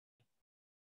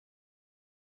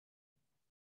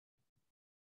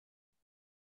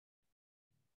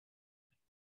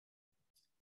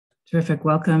Terrific.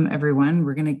 Welcome, everyone.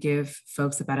 We're going to give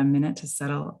folks about a minute to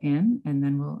settle in, and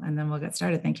then we'll get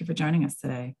started. Thank you for joining us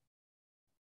today.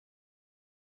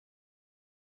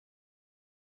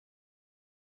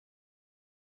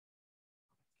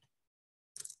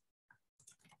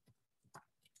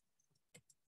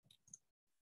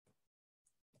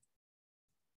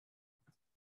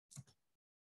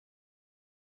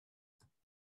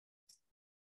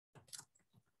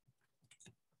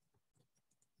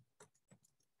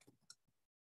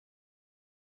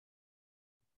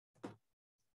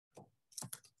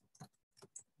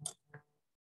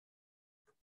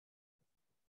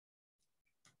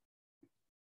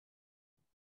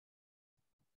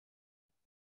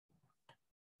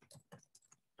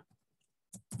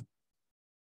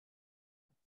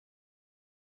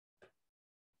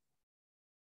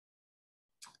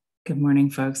 Good morning,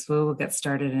 folks. We'll get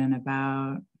started in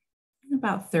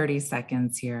about 30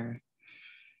 seconds here.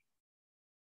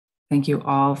 Thank you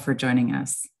all for joining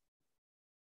us.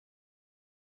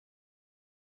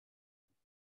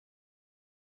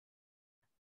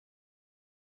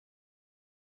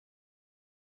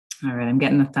 All right, I'm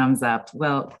getting the thumbs up.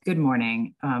 Well, good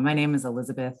morning. My name is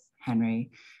Elizabeth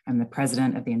Henry. I'm the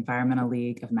president of the Environmental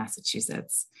League of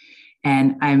Massachusetts.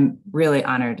 And I'm really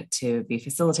honored to be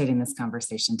facilitating this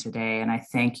conversation today, and I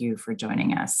thank you for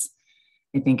joining us.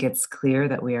 I think it's clear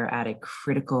that we are at a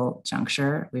critical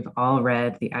juncture. We've all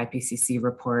read the IPCC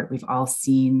report. We've all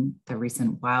seen the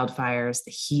recent wildfires,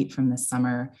 the heat from this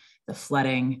summer, the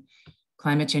flooding.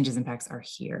 Climate change's impacts are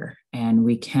here, and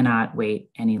we cannot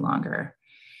wait any longer.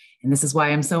 And this is why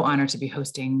I'm so honored to be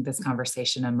hosting this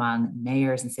conversation among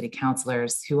mayors and city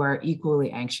councilors who are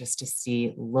equally anxious to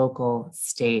see local,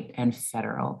 state, and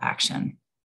federal action.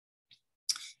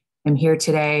 I'm here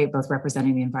today both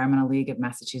representing the Environmental League of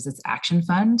Massachusetts Action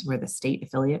Fund, we're the state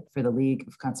affiliate for the League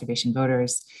of Conservation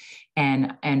Voters,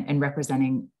 and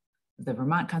representing the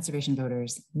Vermont Conservation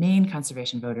Voters, Maine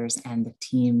Conservation Voters, and the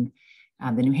team,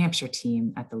 the New Hampshire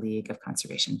team at the League of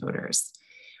Conservation Voters.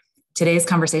 Today's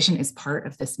conversation is part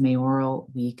of this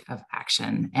mayoral week of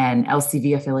action, and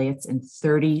LCV affiliates in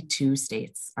 32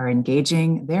 states are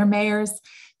engaging their mayors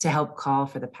to help call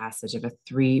for the passage of a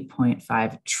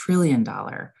 $3.5 trillion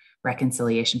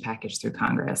reconciliation package through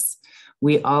Congress.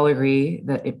 We all agree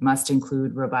that it must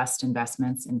include robust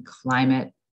investments in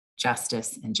climate,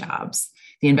 justice, and jobs.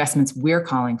 The investments we're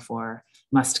calling for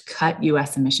must cut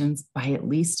US emissions by at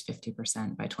least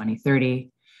 50% by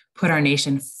 2030, put our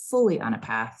nation fully on a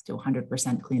path to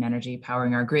 100% clean energy,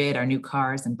 powering our grid, our new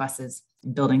cars and buses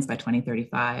and buildings by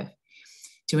 2035,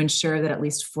 to ensure that at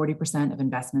least 40% of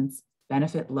investments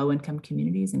benefit low-income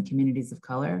communities and communities of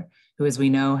color, who, as we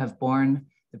know, have borne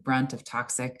the brunt of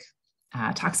toxics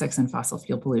and fossil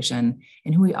fuel pollution,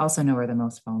 and who we also know are the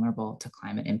most vulnerable to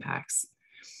climate impacts.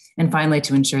 And finally,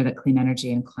 to ensure that clean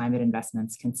energy and climate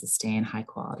investments can sustain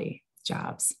high-quality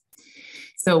jobs.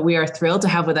 So we are thrilled to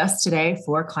have with us today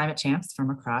 4 climate champs from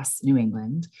across New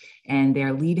England, and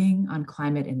they're leading on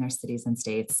climate in their cities and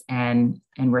states, and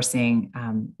we're seeing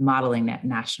modeling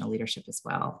national leadership as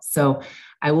well. So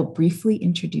I will briefly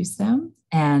introduce them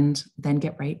and then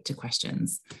get right to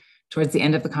questions. Towards the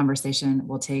end of the conversation,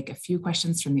 we'll take a few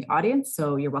questions from the audience,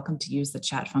 so you're welcome to use the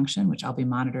chat function, which I'll be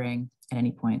monitoring at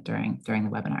any point during the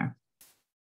webinar.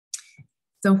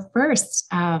 So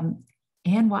first,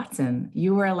 Ann Watson,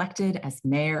 you were elected as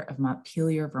mayor of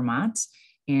Montpelier, Vermont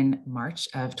in March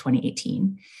of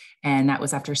 2018. And that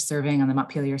was after serving on the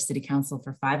Montpelier City Council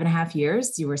for 5.5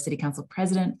 years. You were city council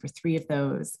president for 3 of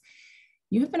those.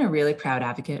 You have been a really proud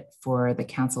advocate for the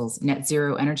council's net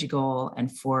zero energy goal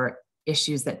and for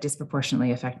issues that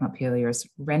disproportionately affect Montpelier's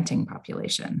renting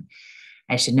population.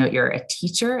 I should note you're a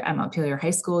teacher at Montpelier High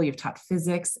School. You've taught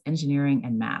physics, engineering,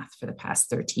 and math for the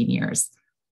past 13 years.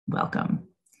 Welcome.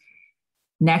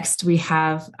 Next, we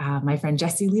have my friend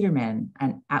Jesse Lederman,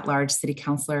 an at-large city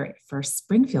councilor for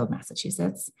Springfield,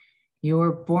 Massachusetts. You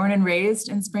were born and raised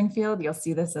in Springfield. You'll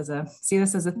see this as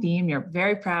a theme. You're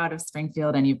very proud of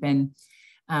Springfield, and you've been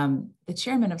the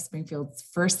chairman of Springfield's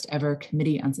first ever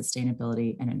Committee on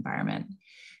Sustainability and Environment.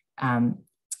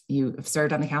 You have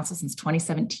served on the council since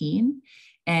 2017,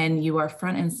 and you are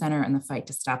front and center in the fight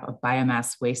to stop a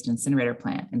biomass waste incinerator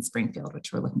plant in Springfield,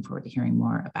 which we're looking forward to hearing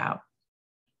more about.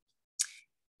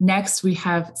 Next, we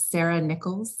have Sarah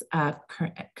Nichols,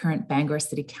 current Bangor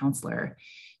City Councilor.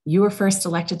 You were first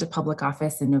elected to public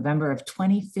office in November of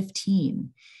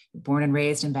 2015. You're born and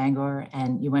raised in Bangor,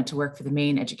 and you went to work for the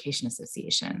Maine Education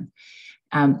Association.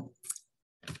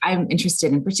 I'm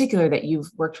interested in particular that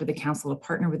you've worked with the council to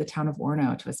partner with the town of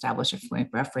Orono to establish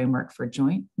a framework for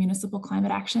joint municipal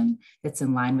climate action that's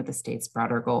in line with the state's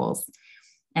broader goals.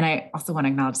 And I also want to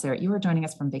acknowledge, Sarah, you are joining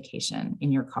us from vacation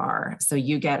in your car. So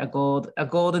you get a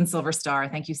gold and silver star.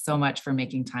 Thank you so much for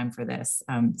making time for this.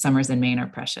 Summers in Maine are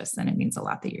precious, and it means a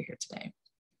lot that you're here today.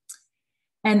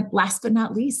 And last but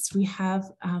not least, we have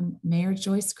Mayor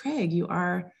Joyce Craig. You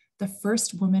are the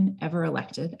first woman ever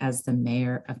elected as the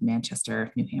mayor of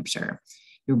Manchester, New Hampshire.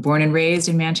 You were born and raised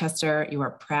in Manchester. You are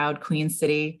a proud Queen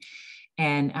City,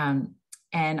 and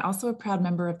also a proud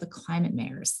member of the Climate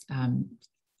Mayors.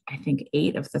 I think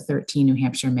 8 of the 13 New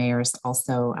Hampshire mayors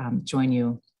also join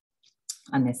you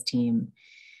on this team.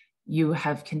 You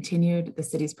have continued the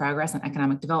city's progress on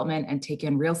economic development and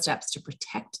taken real steps to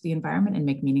protect the environment and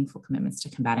make meaningful commitments to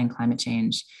combating climate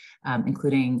change,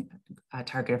 including a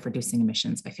target of reducing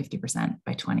emissions by 50%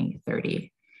 by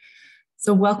 2030.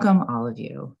 So welcome all of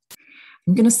you.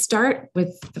 I'm going to start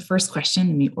with the first question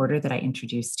in the order that I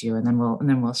introduced you, and then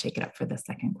we'll shake it up for the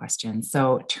second question.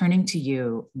 So turning to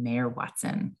you, Mayor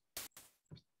Watson.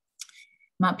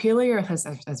 Montpelier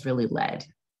has really led.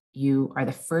 You are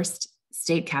the first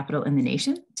state capital in the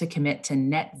nation to commit to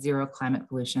net zero climate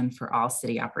pollution for all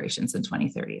city operations in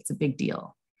 2030. It's a big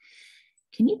deal.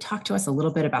 Can you talk to us a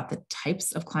little bit about the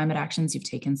types of climate actions you've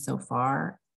taken so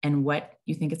far and what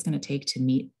you think it's going to take to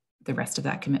meet the rest of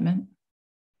that commitment?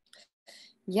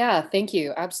 Yeah, thank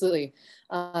you. Absolutely.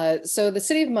 So the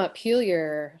city of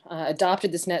Montpelier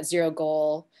adopted this net zero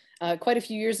goal quite a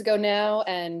few years ago now.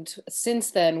 And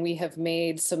since then, we have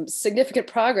made some significant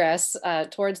progress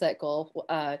towards that goal.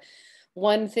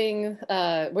 One thing,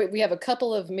 we have a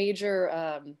couple of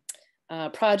major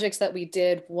projects that we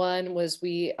did. One was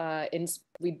we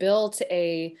built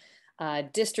a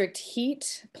district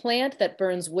heat plant that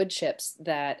burns wood chips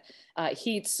that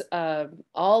heats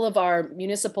all of our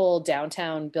municipal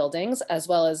downtown buildings, as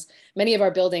well as many of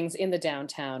our buildings in the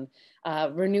downtown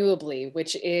renewably,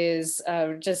 which is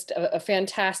just a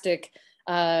fantastic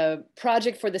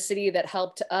project for the city that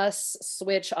helped us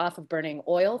switch off of burning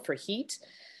oil for heat.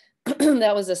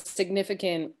 That was a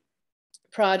significant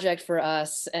project for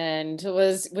us and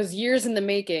was years in the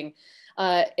making.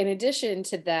 In addition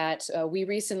to that, we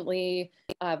recently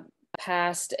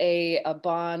passed a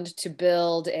bond to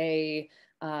build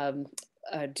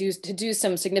do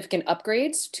some significant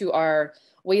upgrades to our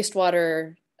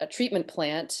wastewater treatment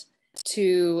plant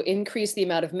to increase the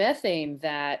amount of methane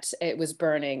that it was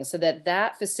burning, so that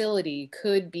that facility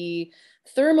could be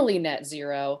thermally net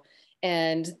zero.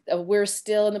 And we're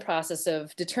still in the process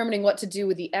of determining what to do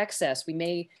with the excess. We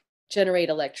may generate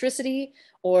electricity,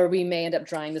 or we may end up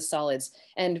drying the solids.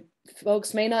 And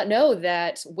folks may not know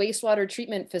that wastewater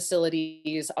treatment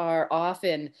facilities are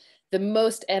often the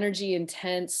most energy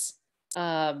intense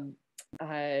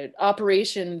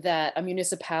operation that a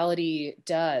municipality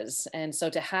does. And so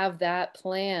to have that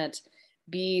plant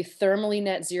be thermally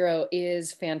net zero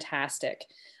is fantastic.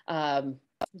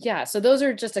 Yeah, so those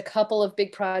are just a couple of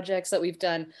big projects that we've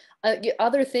done.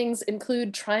 Other things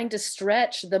include trying to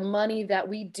stretch the money that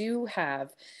we do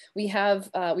have. We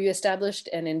established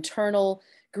an internal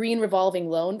green revolving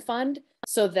loan fund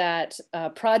so that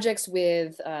projects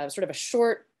with sort of a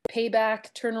short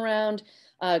payback turnaround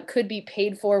could be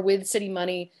paid for with city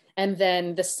money, and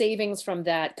then the savings from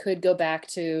that could go back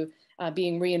to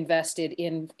being reinvested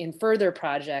in further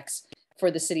projects for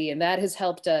the city. And that has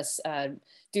helped us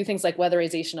do things like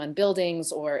weatherization on buildings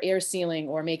or air sealing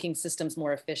or making systems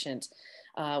more efficient,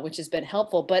 which has been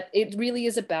helpful. But it really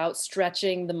is about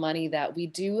stretching the money that we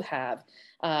do have.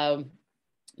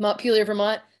 Montpelier,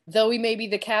 Vermont, though we may be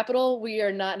the capital, we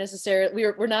are not necessarily,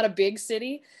 we're not a big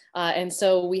city. And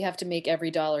so we have to make every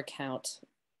dollar count.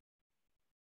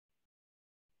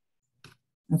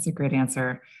 That's a great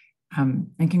answer.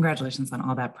 And congratulations on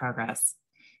all that progress.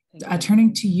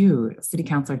 Turning to you, City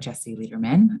Councilor Jesse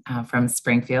Lederman from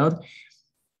Springfield.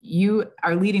 You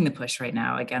are leading the push right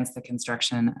now against the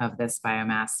construction of this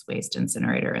biomass waste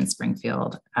incinerator in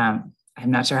Springfield. I'm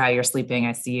not sure how you're sleeping.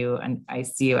 I see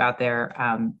you out there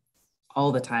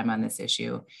all the time on this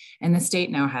issue. And the state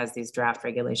now has these draft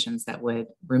regulations that would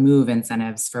remove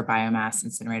incentives for biomass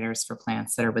incinerators for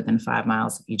plants that are within 5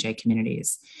 miles of EJ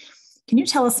communities. Can you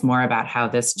tell us more about how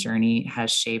this journey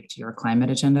has shaped your climate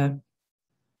agenda?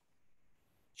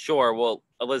 Sure. Well,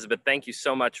 Elizabeth, thank you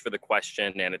so much for the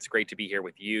question. And it's great to be here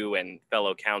with you and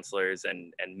fellow councilors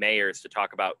and mayors to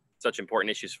talk about such important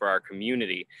issues for our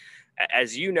community.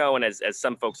 As you know, and as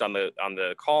some folks on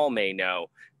the call may know,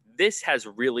 this has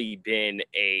really been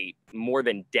a more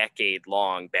than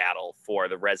decade-long battle for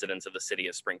the residents of the city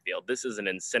of Springfield. This is an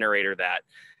incinerator that,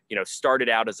 started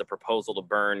out as a proposal to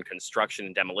burn construction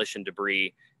and demolition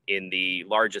debris, in the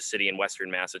largest city in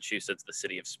Western Massachusetts, the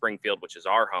city of Springfield, which is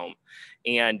our home,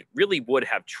 and really would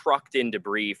have trucked in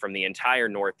debris from the entire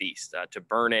Northeast to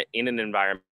burn it in an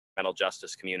environmental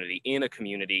justice community, in a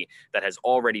community that has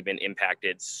already been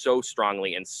impacted so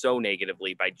strongly and so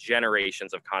negatively by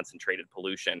generations of concentrated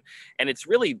pollution. And it's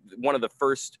really one of the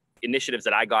first initiatives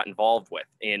that I got involved with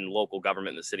in local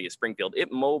government in the city of Springfield.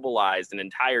 It mobilized an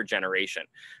entire generation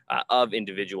of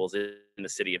individuals in the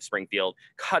city of Springfield,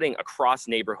 cutting across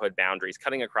neighborhood boundaries,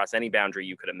 cutting across any boundary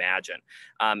you could imagine,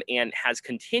 and has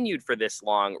continued for this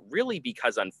long, really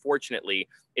because unfortunately,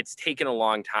 it's taken a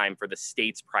long time for the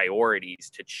state's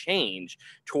priorities to change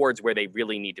towards where they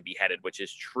really need to be headed, which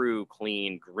is true,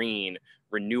 clean, green,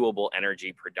 renewable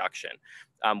energy production.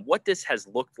 What this has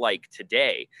looked like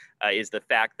today is the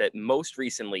fact that most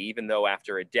recently, even though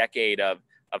after a decade of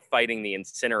fighting the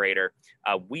incinerator,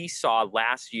 we saw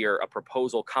last year a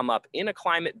proposal come up in a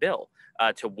climate bill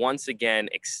to once again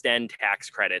extend tax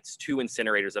credits to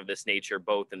incinerators of this nature,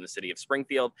 both in the city of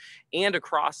Springfield and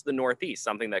across the Northeast,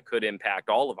 something that could impact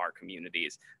all of our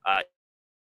communities.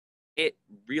 It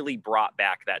really brought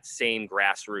back that same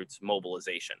grassroots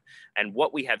mobilization. And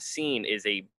what we have seen is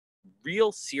a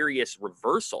real serious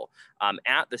reversal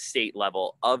at the state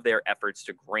level of their efforts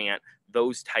to grant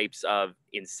those types of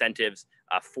incentives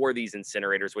for these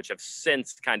incinerators, which have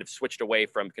since kind of switched away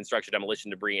from construction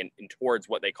demolition debris and towards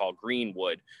what they call green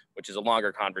wood, which is a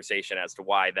longer conversation as to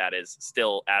why that is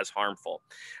still as harmful.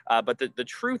 But the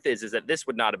truth is that this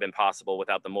would not have been possible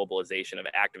without the mobilization of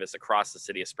activists across the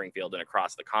city of Springfield and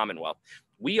across the Commonwealth.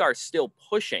 We are still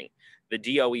pushing the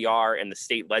DOER and the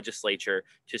state legislature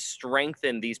to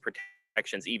strengthen these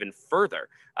protections even further,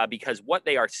 because what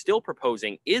they are still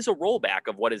proposing is a rollback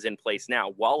of what is in place now.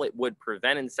 While it would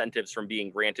prevent incentives from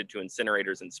being granted to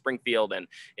incinerators in Springfield and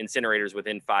incinerators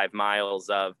within 5 miles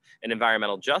of an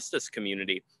environmental justice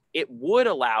community, it would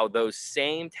allow those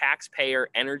same taxpayer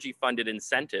energy funded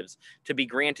incentives to be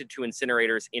granted to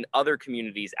incinerators in other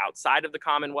communities outside of the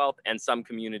Commonwealth and some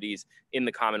communities in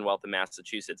the Commonwealth of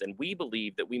Massachusetts. And we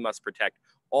believe that we must protect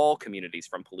all communities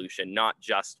from pollution, not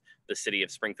just the city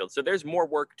of Springfield. So there's more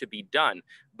work to be done,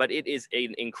 but it is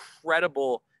an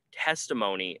incredible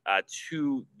testimony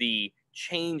to the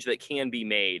change that can be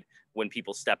made when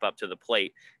people step up to the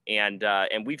plate. And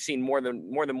we've seen more than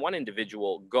one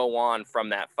individual go on from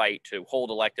that fight to hold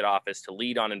elected office, to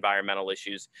lead on environmental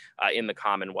issues in the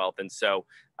Commonwealth. And so,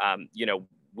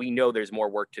 we know there's more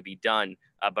work to be done,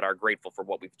 but are grateful for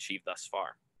what we've achieved thus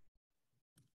far.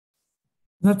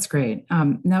 That's great.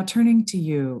 Now turning to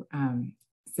you,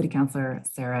 City Councilor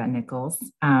Sarah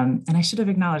Nichols, and I should have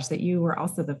acknowledged that you were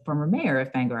also the former mayor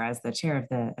of Bangor as the chair of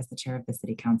the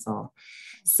City Council.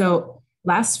 So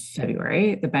last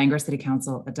February, the Bangor City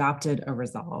Council adopted a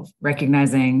resolve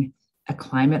recognizing a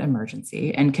climate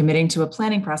emergency and committing to a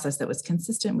planning process that was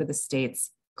consistent with the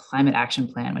state's climate action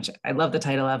plan, which I love the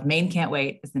title of. Maine Can't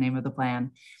Wait is the name of the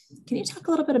plan. Can you talk a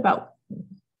little bit about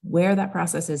where that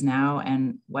process is now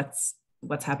and what's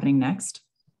happening next?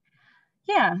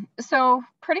 Yeah, so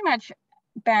pretty much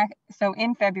so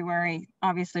in February,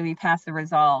 obviously we passed the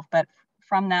resolve, but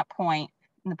from that point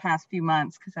in the past few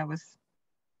months, because that was,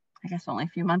 I guess, only a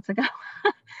few months ago,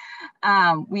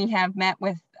 we have met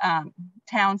with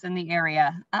towns in the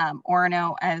area.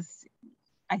 Orono, as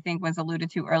I think was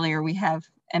alluded to earlier, we have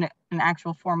an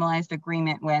actual formalized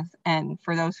agreement with, and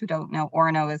for those who don't know,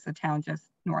 Orono is the town just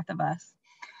north of us,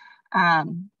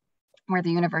 where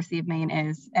the University of Maine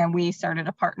is, and we started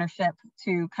a partnership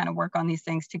to kind of work on these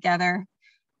things together.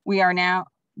 We are now,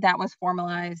 that was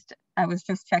formalized. I was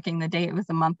just checking the date, it was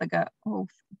a month ago,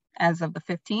 as of the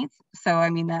 15th. So, I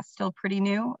mean, that's still pretty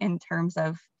new in terms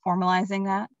of formalizing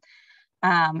that.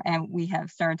 And we have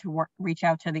started to reach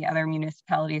out to the other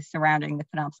municipalities surrounding the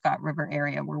Penobscot River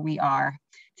area where we are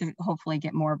to hopefully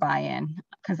get more buy-in,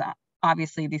 because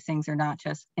obviously these things are not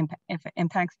just, if it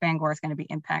impacts Bangor, it's going to be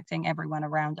impacting everyone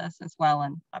around us as well,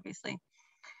 and obviously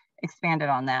expanded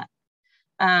on that.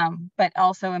 But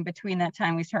also in between that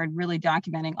time, we started really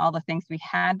documenting all the things we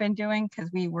had been doing, because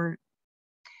we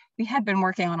had been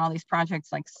working on all these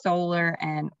projects like solar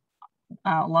and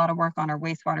a lot of work on our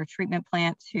wastewater treatment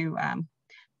plant to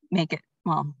make it,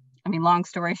 well, I mean, long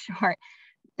story short,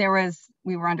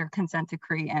 we were under consent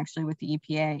decree actually with the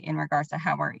EPA in regards to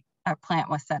how our plant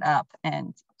was set up,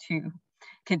 and to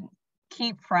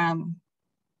keep from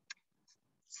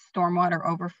stormwater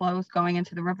overflows going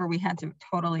into the river, we had to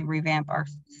totally revamp our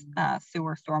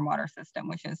sewer stormwater system,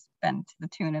 which has been to the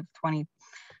tune of $25+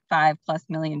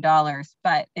 million,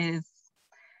 but is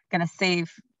going to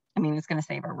save, I mean, it's going to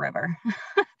save a river.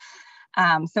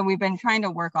 So we've been trying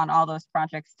to work on all those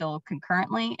projects still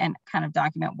concurrently and kind of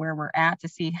document where we're at to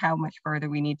see how much further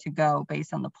we need to go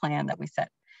based on the plan that we set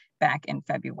back in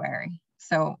February.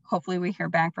 So hopefully we hear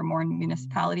back from more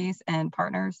municipalities and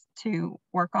partners to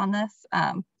work on this.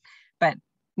 But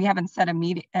we haven't set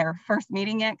our first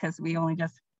meeting yet because we only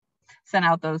just sent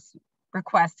out those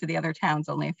requests to the other towns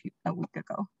only a week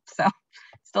ago. So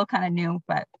still kind of new,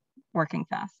 but working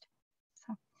fast.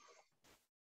 So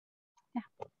yeah.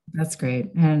 That's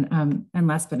great. And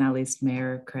last but not least,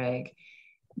 Mayor Craig,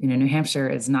 New Hampshire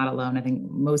is not alone. I think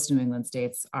most New England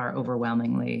states are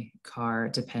overwhelmingly car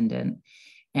dependent,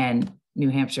 and New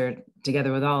Hampshire,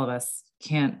 together with all of us,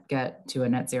 can't get to a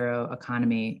net zero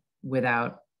economy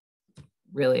without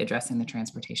really addressing the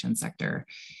transportation sector.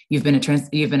 You've been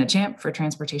a champ for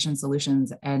transportation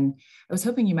solutions, and I was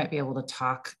hoping you might be able to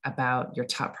talk about your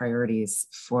top priorities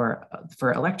for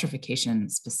electrification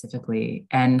specifically,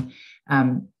 and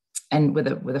with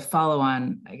a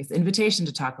follow-on, I guess, invitation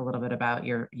to talk a little bit about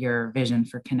your vision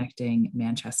for connecting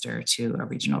Manchester to a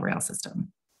regional rail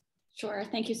system. Sure.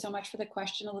 Thank you so much for the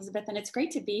question, Elizabeth. And it's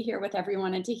great to be here with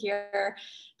everyone and to hear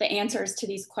the answers to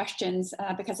these questions,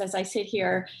 because as I sit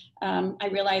here, I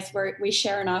realize we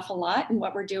share an awful lot in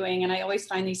what we're doing. And I always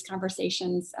find these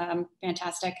conversations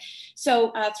fantastic.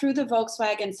 So through the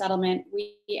Volkswagen settlement,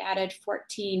 we added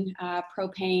 14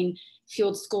 propane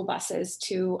fueled school buses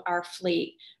to our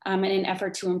fleet in an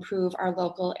effort to improve our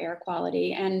local air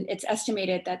quality. And it's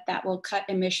estimated that that will cut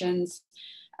emissions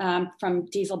from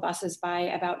diesel buses by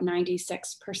about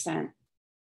 96%.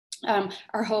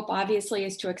 Our hope obviously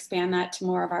is to expand that to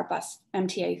more of our bus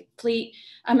MTA fleet,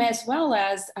 as well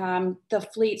as the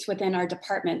fleets within our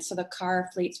departments, so the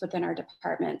car fleets within our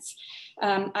departments.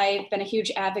 I've been a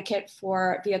huge advocate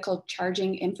for vehicle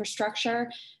charging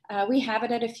infrastructure. We have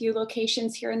it at a few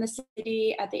locations here in the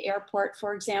city, at the airport,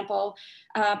 for example,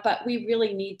 but we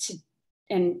really need to,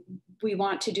 and we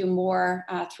want to do more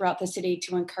throughout the city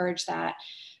to encourage that.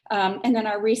 And then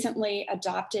our recently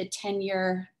adopted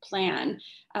 10-year plan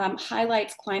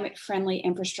highlights climate-friendly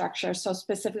infrastructure. So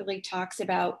specifically talks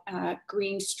about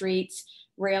green streets,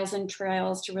 rails and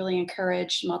trails to really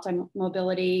encourage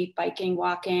multi-mobility, biking,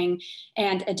 walking,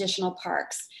 and additional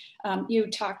parks. You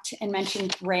talked and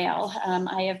mentioned rail.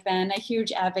 I have been a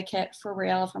huge advocate for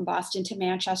rail from Boston to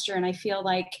Manchester, and I feel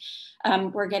like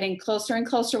we're getting closer and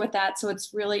closer with that. So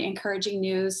it's really encouraging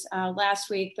news.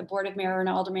 Last week, the Board of Mayor and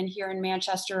Aldermen here in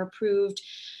Manchester approved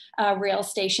a rail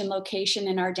station location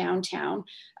in our downtown.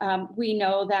 We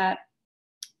know that,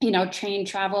 train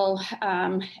travel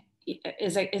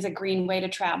is a green way to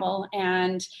travel.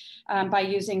 And by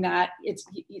using that,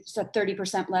 it's a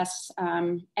 30% less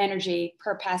energy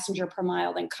per passenger per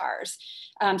mile than cars.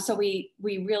 So we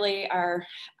really are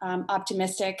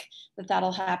optimistic that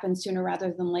that'll happen sooner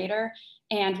rather than later,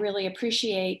 and really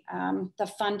appreciate the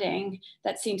funding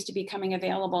that seems to be coming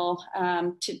available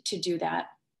to do that.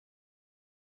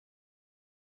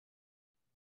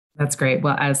 That's great.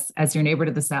 Well, as your neighbor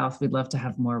to the south, we'd love to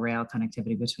have more rail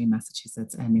connectivity between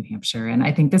Massachusetts and New Hampshire. And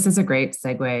I think this is a great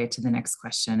segue to the next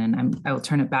question. And I will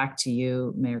turn it back to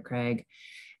you, Mayor Craig.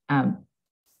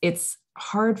 It's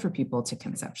hard for people to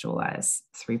conceptualize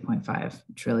 $3.5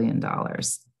 trillion.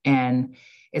 And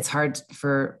it's hard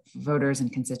for voters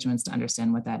and constituents to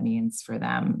understand what that means for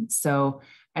them. So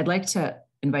I'd like to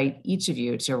invite each of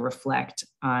you to reflect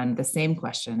on the same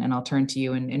question, and I'll turn to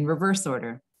you in reverse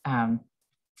order.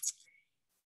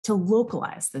 To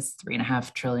localize this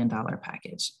 $3.5 trillion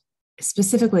package.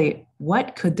 Specifically,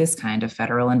 what could this kind of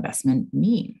federal investment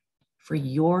mean for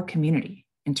your community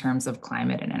in terms of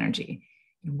climate and energy?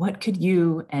 And what could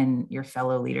you and your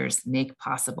fellow leaders make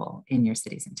possible in your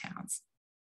cities and towns?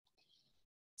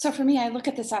 So for me, I look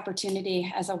at this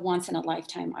opportunity as a once in a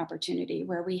lifetime opportunity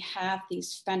where we have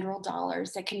these federal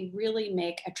dollars that can really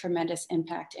make a tremendous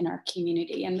impact in our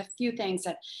community. And the few things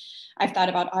that I've thought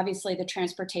about, obviously the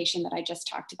transportation that I just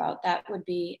talked about, that would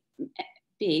be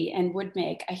and would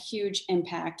make a huge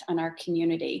impact on our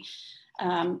community.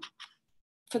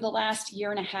 For the last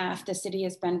year and a half, the city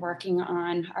has been working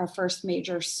on our first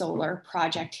major solar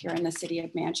project here in the city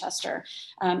of Manchester.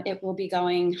 It will be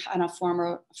going on a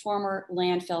former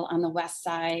landfill on the west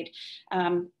side.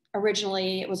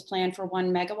 Originally, it was planned for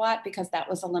 1 megawatt because that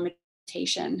was a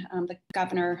limitation. The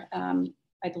governor,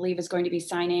 I believe, is going to be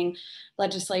signing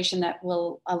legislation that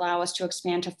will allow us to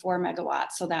expand to 4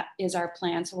 megawatts. So that is our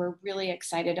plan. So we're really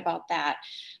excited about that.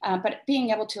 But being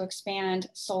able to expand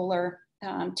solar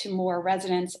to more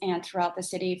residents and throughout the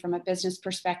city from a business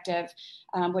perspective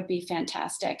would be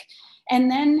fantastic. And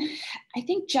then I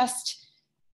think just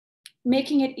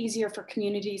making it easier for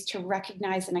communities to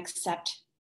recognize and accept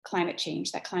climate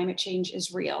change, that climate change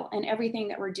is real, and everything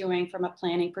that we're doing from a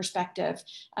planning perspective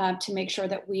to make sure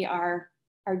that we are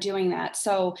doing that.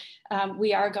 So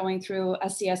we are going through a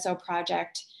CSO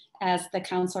project, as the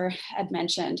councilor had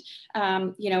mentioned,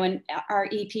 you know, and our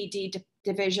EPD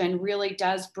division really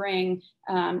does bring,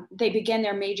 they begin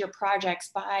their major projects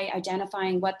by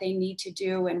identifying what they need to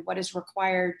do and what is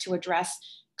required to address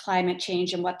climate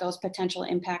change and what those potential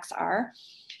impacts are.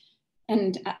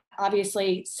 And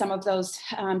obviously some of those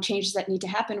changes that need to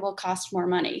happen will cost more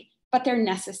money, but they're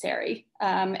necessary.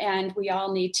 And we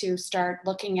all need to start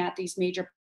looking at these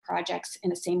major projects in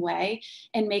the same way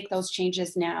and make those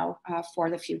changes now for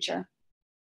the future.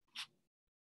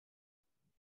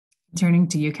 Turning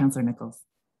to you, Councilor Nichols.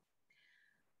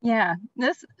 Yeah,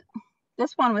 this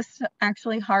one was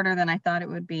actually harder than I thought it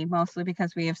would be, mostly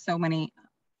because we have so many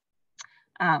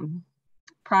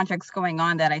projects going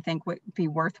on that I think would be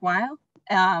worthwhile.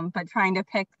 But trying to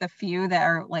pick the few that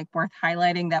are like worth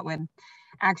highlighting that would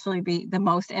actually be the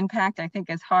most impact, I think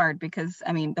is hard, because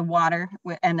I mean, the water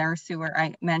and our sewer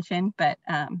I mentioned, but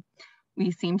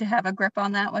we seem to have a grip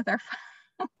on that with our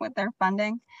with their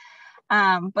funding.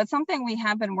 But something we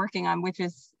have been working on, which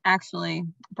is actually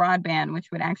broadband, which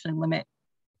would actually limit,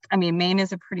 I mean, Maine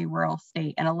is a pretty rural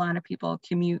state and a lot of people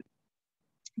commute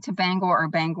to Bangor, or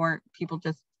Bangor people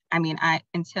just, I mean,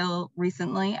 until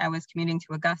recently, I was commuting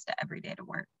to Augusta every day to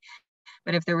work.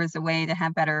 But if there was a way to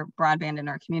have better broadband in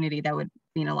our community, that would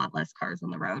mean a lot less cars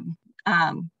on the road.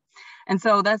 And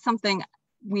so that's something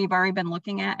we've already been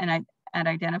looking at and at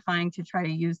identifying to try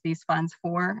to use these funds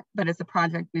for, but it's a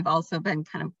project we've also been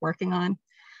kind of working on.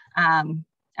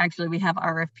 Actually, we have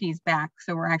RFPs back,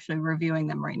 so we're actually reviewing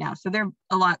them right now. So they're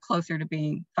a lot closer to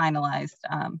being finalized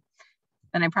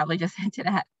than I probably just hinted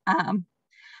at.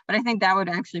 But I think that would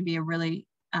actually be a really,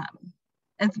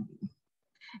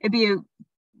 it'd be a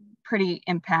pretty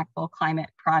impactful climate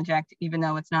project, even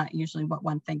though it's not usually what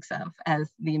one thinks of as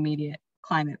the immediate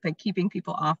climate, but keeping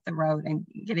people off the road and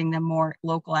getting them more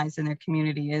localized in their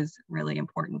community is really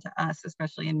important to us,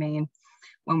 especially in Maine,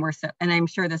 when we're so, and I'm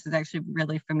sure this is actually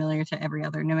really familiar to every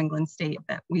other New England state,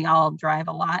 that we all drive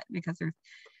a lot because there's,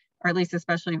 or at least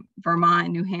especially Vermont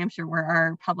and New Hampshire, where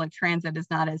our public transit is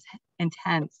not as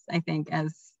intense, I think,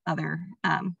 as other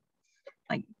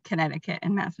like Connecticut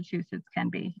and Massachusetts can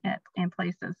be in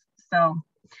places. So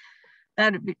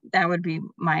that would be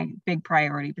my big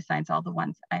priority, besides all the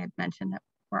ones I had mentioned that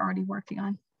we're already working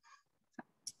on.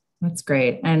 That's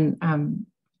great. And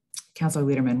Councilor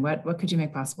Lederman, what could you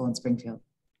make possible in Springfield?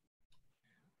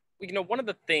 You know, one of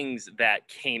the things that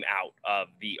came out of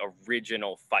the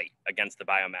original fight against the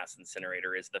biomass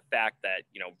incinerator is the fact that,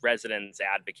 you know, residents,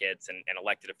 advocates, and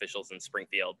elected officials in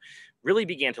Springfield really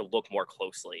began to look more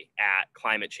closely at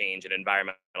climate change and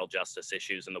environmental justice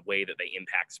issues and the way that they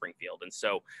impact Springfield. And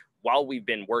so while we've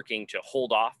been working to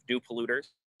hold off new polluters,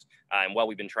 and while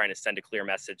we've been trying to send a clear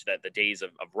message that the days of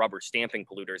rubber stamping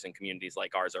polluters in communities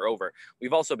like ours are over,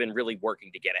 we've also been really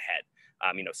working to get ahead.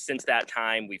 You know, since that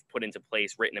time, we've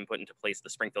written and put into place the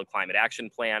Springfield Climate Action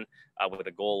Plan with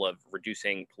a goal of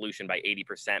reducing pollution by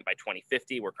 80% by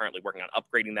 2050. We're currently working on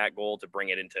upgrading that goal to bring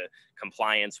it into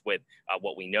compliance with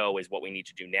what we know is what we need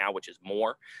to do now, which is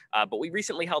more. But we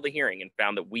recently held a hearing and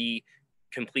found that we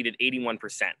completed 81%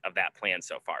 of that plan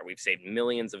so far. We've saved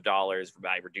millions of dollars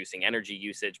by reducing energy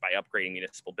usage, by upgrading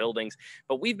municipal buildings,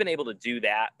 but we've been able to do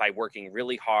that by working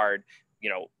really hard, you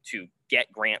know, to get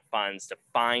grant funds, to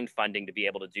find funding to be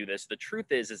able to do this. The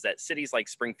truth is that cities like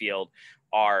Springfield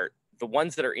are the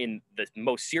ones that are in the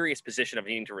most serious position of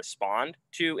needing to respond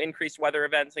to increased weather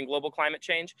events and global climate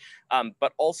change,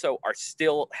 but also are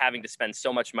still having to spend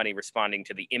so much money responding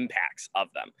to the impacts of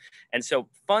them. And so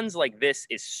funds like this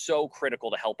is so critical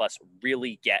to help us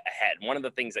really get ahead. One of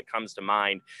the things that comes to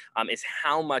mind is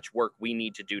how much work we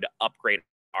need to do to upgrade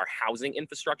our housing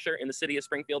infrastructure in the city of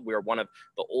Springfield. We are one of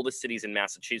the oldest cities in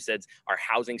Massachusetts. Our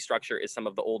housing structure is some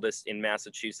of the oldest in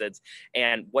Massachusetts.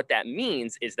 And what that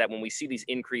means is that when we see these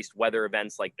increased weather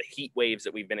events like the heat waves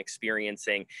that we've been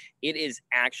experiencing, it is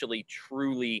actually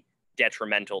truly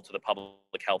detrimental to the public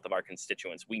health of our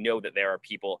constituents. We know that there are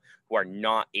people who are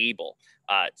not able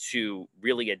to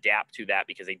really adapt to that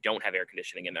because they don't have air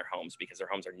conditioning in their homes, because their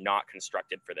homes are not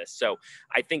constructed for this. So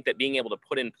I think that being able to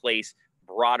put in place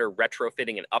broader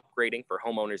retrofitting and upgrading for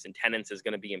homeowners and tenants is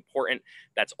going to be important.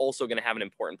 That's also going to have an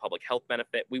important public health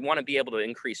benefit. We want to be able to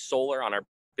increase solar on our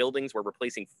buildings. We're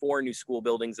replacing 4 new school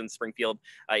buildings in Springfield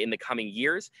in the coming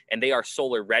years, and they are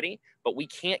solar ready, but we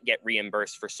can't get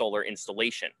reimbursed for solar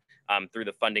installation through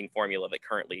the funding formula that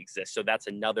currently exists. So that's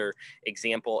another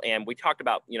example. And we talked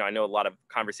about, I know a lot of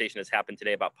conversation has happened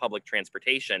today about public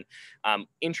transportation.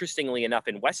 Interestingly enough,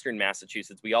 in Western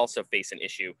Massachusetts, we also face an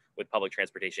issue with public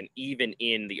transportation, even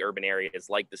in the urban areas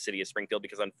like the city of Springfield,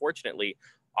 because unfortunately,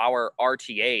 our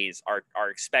RTAs are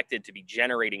expected to be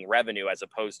generating revenue as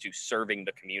opposed to serving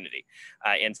the community.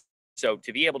 And so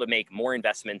to be able to make more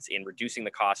investments in reducing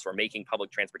the cost or making public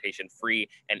transportation free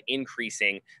and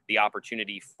increasing the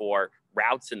opportunity for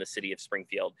routes in the city of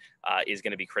Springfield is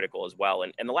going to be critical as well.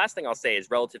 And the last thing I'll say is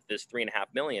relative to this $3.5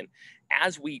 million,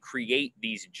 as we create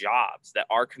these jobs that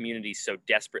our communities so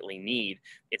desperately need,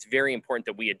 it's very important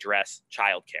that we address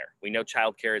childcare. We know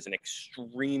childcare is an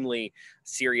extremely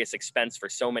serious expense for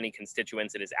so many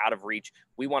constituents. It is out of reach.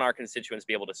 We want our constituents to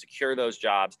be able to secure those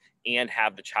jobs and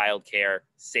have the childcare,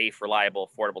 safe,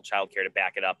 reliable, affordable childcare to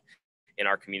back it up in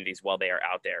our communities while they are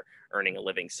out there earning a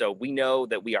living. So we know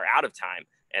that we are out of time.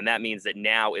 And that means that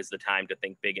now is the time to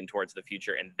think big and towards the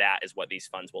future. And that is what these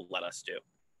funds will let us do.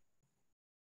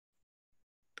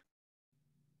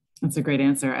 That's a great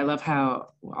answer. I love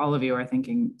how all of you are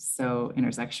thinking so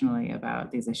intersectionally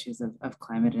about these issues of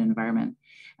climate and environment.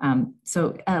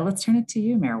 So let's turn it to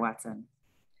you, Mayor Watson.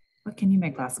 What can you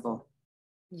make possible?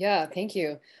 Yeah, thank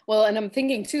you. Well, and I'm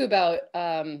thinking too about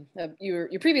your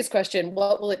previous question,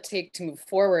 what will it take to move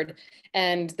forward?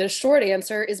 And the short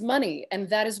answer is money. And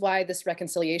that is why this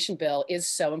reconciliation bill is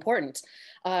so important.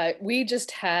 We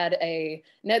just had a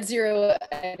net zero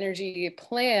energy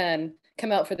plan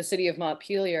come out for the city of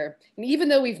Montpelier. And even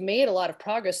though we've made a lot of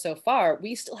progress so far,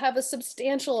 we still have a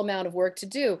substantial amount of work to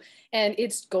do. And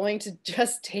it's going to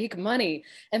just take money.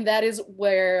 And that is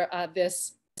where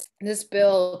this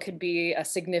bill could be a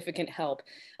significant help.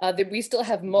 That we still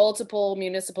have multiple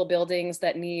municipal buildings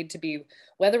that need to be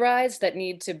weatherized, that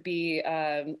need to be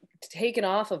taken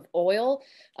off of oil,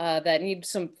 that need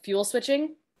some fuel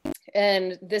switching.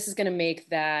 And this is going to make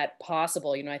that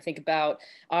possible. I think about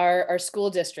our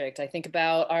school district. I think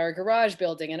about our garage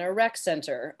building and our rec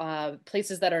center,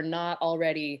 places that are not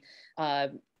already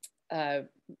that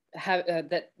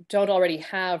don't already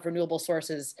have renewable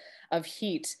sources of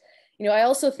heat. I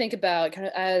also think about, kind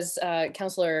of as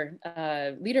Councilor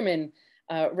Lederman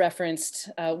referenced,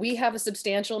 we have a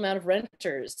substantial amount of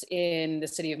renters in the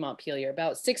city of Montpelier.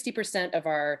 About 60% of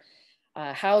our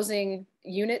housing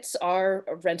units are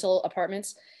rental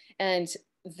apartments, and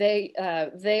they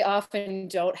often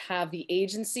don't have the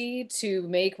agency to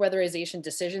make weatherization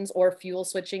decisions or fuel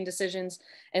switching decisions.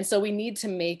 And so we need to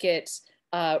make it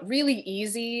really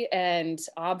easy and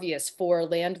obvious for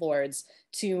landlords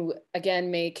to, again,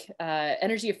 make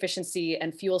energy efficiency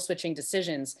and fuel switching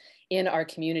decisions in our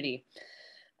community.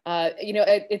 I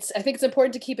think it's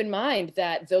important to keep in mind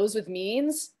that those with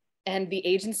means and the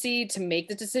agency to make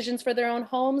the decisions for their own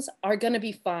homes are going to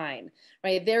be fine,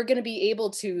 right? They're going to be able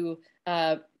to,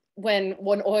 when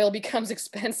oil becomes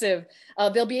expensive,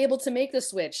 they'll be able to make the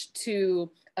switch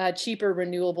to cheaper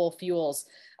renewable fuels.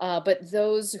 But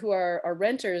those who are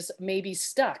renters may be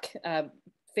stuck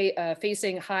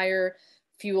facing higher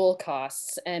fuel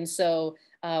costs. And so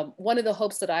one of the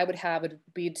hopes that I would have would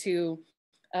be to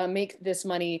make this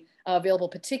money available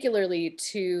particularly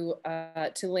to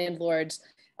landlords,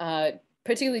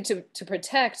 particularly to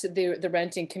protect the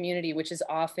renting community, which is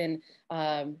often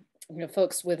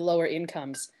folks with lower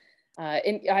incomes.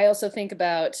 And I also think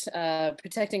about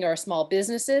protecting our small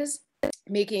businesses,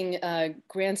 making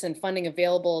grants and funding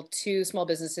available to small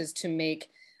businesses to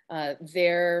make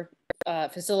their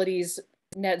facilities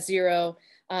net zero.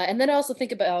 And then I also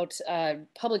think about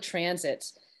public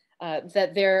transit,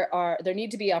 that there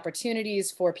need to be opportunities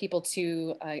for people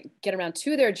to get around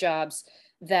to their jobs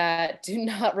that do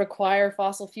not require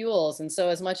fossil fuels. And so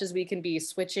as much as we can be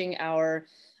switching our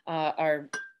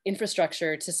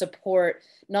infrastructure to support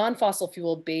non-fossil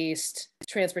fuel based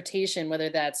transportation, whether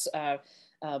that's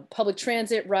public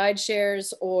transit, ride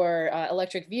shares, or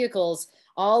electric vehicles,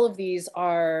 all of these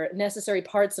are necessary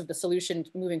parts of the solution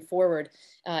moving forward.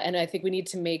 And I think we need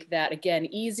to make that, again,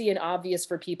 easy and obvious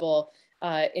for people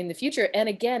in the future. And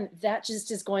again, that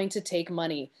just is going to take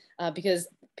money because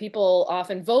people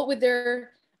often vote with their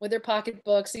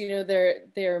pocketbooks.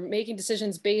 They're making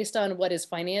decisions based on what is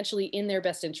financially in their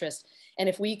best interest. And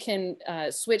if we can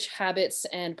switch habits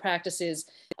and practices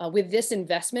with this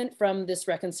investment from this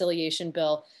reconciliation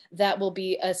bill, that will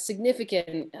be a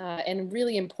significant and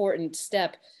really important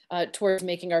step towards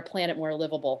making our planet more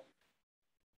livable.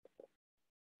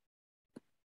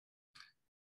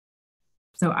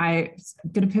 So I'm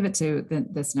going to pivot to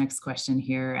this next question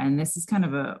here, and this is kind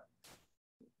of a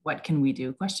 "what can we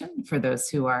do" question for those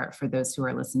who are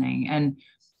listening. And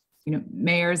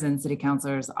mayors and city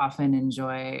councilors often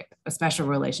enjoy a special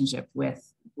relationship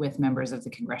with members of the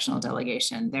congressional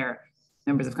delegation. Their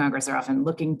members of Congress are often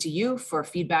looking to you for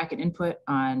feedback and input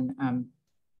on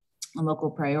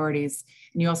local priorities.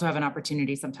 And you also have an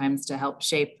opportunity sometimes to help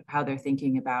shape how they're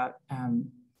thinking about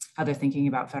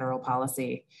federal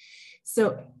policy.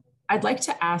 So I'd like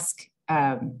to ask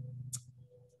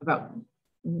about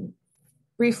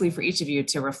briefly for each of you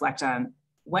to reflect on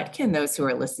what can those who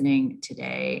are listening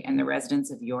today and the residents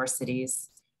of your cities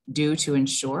do to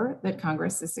ensure that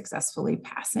Congress is successfully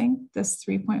passing this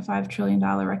 $3.5 trillion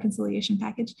reconciliation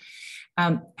package?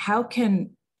 How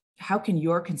can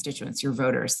your constituents, your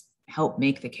voters, help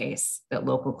make the case that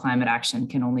local climate action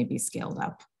can only be scaled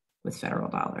up with federal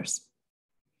dollars?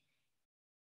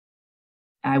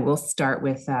 I will start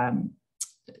with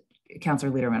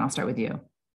Councilor Lederman. I'll start with you.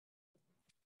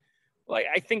 Well,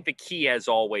 I think the key, as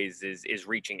always, is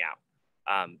reaching out.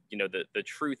 The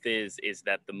truth is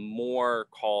that the more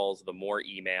calls, the more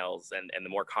emails, and the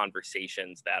more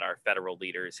conversations that our federal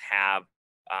leaders have,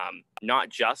 not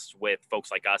just with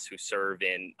folks like us who serve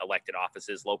in elected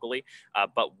offices locally,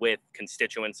 but with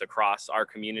constituents across our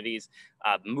communities,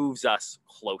 moves us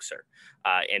closer.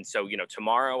 And so,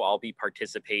 tomorrow I'll be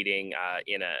participating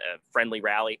in a friendly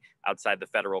rally outside the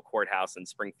federal courthouse in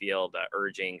Springfield,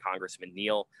 urging Congressman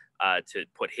Neal to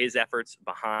put his efforts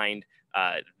behind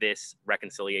this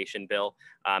reconciliation bill.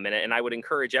 And I would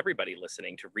encourage everybody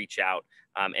listening to reach out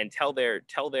and tell their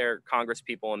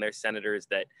congresspeople and their senators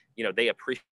that, they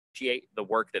appreciate the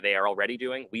work that they are already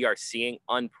doing. We are seeing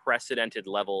unprecedented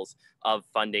levels of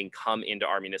funding come into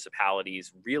our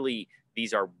municipalities. Really,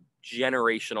 these are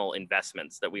generational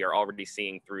investments that we are already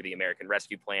seeing through the American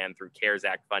Rescue Plan, through CARES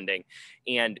Act funding.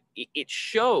 And it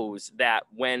shows that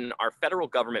when our federal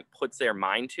government puts their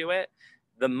mind to it,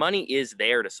 the money is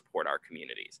there to support our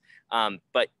communities.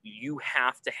 But you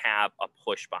have to have a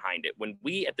push behind it. When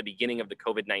we, at the beginning of the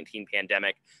COVID-19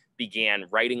 pandemic, began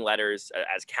writing letters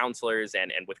as councilors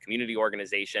and with community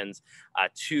organizations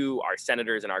to our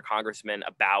senators and our congressmen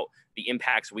about the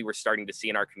impacts we were starting to see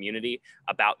in our community,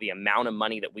 about the amount of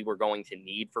money that we were going to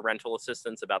need for rental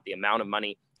assistance, about the amount of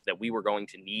money that we were going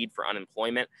to need for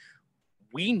unemployment,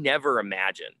 we never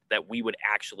imagined that we would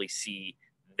actually see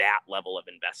that level of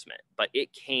investment, but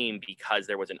it came because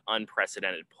there was an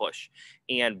unprecedented push.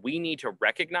 And we need to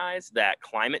recognize that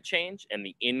climate change and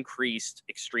the increased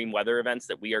extreme weather events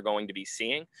that we are going to be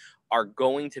seeing are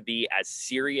going to be as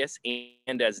serious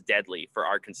and as deadly for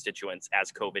our constituents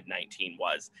as COVID-19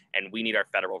 was. And we need our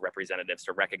federal representatives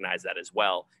to recognize that as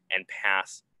well and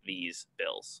pass these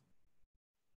bills.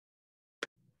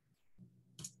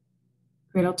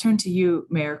 Great, I'll turn to you,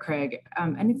 Mayor Craig.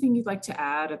 Anything you'd like to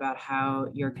add about how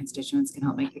your constituents can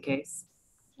help make the case?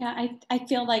 Yeah, I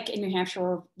feel like in New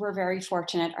Hampshire, we're very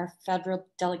fortunate. Our federal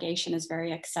delegation is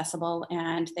very accessible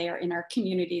and they are in our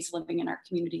communities, living in our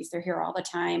communities. They're here all the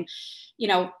time.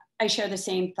 I share the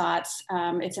same thoughts.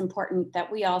 It's important that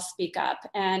we all speak up.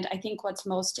 And I think what's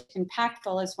most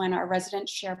impactful is when our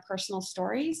residents share personal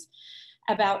stories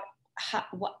about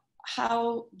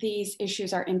how these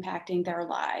issues are impacting their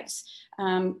lives.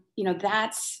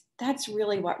 That's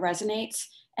really what resonates,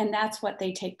 and that's what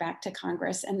they take back to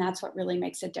Congress, and that's what really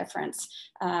makes a difference.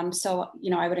 So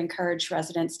I would encourage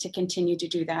residents to continue to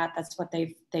do that. That's what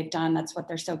they've done. That's what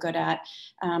they're so good at.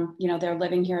 They're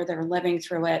living here, they're living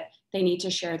through it. They need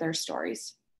to share their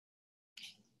stories.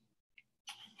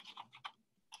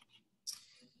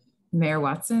 Mayor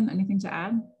Watson, anything to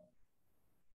add?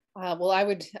 Well, I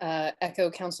would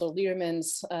echo Councilor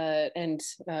Lederman's and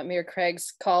Mayor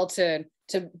Craig's call to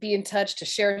be in touch, to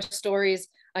share stories.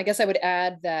 I guess I would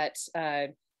add that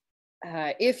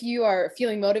if you are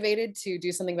feeling motivated to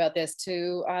do something about this,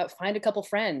 to find a couple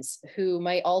friends who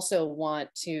might also want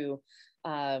to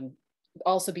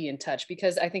also be in touch,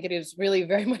 because I think it is really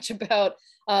very much about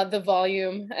the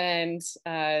volume and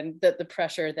the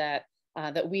pressure that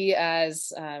we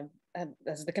as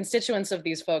the constituents of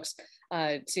these folks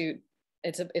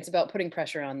it's about putting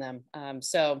pressure on them.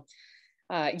 So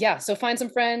find some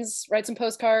friends, write some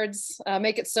postcards,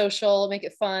 make it social, make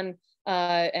it fun,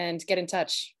 and get in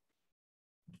touch.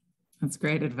 That's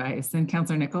great advice. And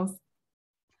Councilor Nichols?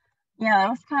 Yeah, that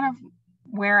was kind of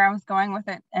where I was going with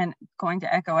it, and going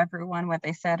to echo everyone what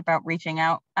they said about reaching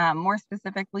out more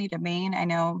specifically to Maine. I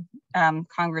know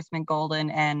Congressman Golden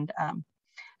and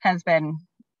has been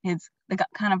the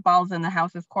kind of balls in the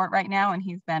House's court right now, and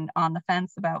he's been on the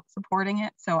fence about supporting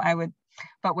it. So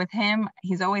but with him,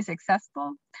 he's always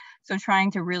accessible. So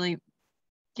trying to really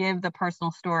give the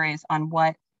personal stories on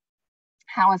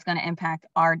how it's going to impact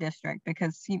our district,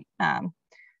 because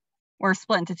we're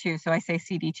split into two. So I say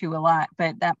CD2 a lot,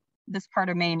 but this part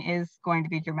of Maine is going to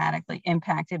be dramatically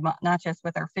impacted, not just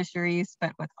with our fisheries,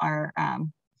 but with our,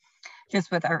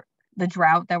 the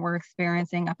drought that we're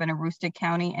experiencing up in Aroostook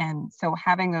County. And so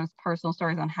having those personal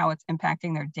stories on how it's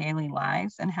impacting their daily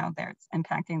lives and how it's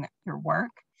impacting their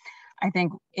work, I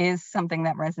think is something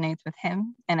that resonates with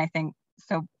him. And I think,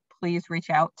 so please reach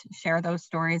out, share those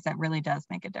stories. That really does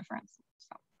make a difference.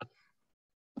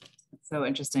 It's so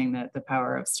interesting that the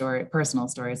power of personal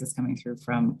stories is coming through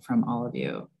from all of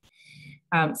you.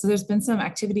 So there's been some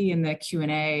activity in the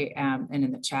Q&A and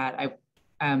in the chat.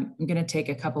 I'm going to take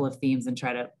a couple of themes and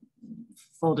try to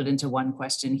fold it into one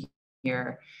question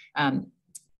here. And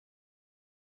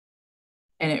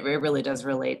it really does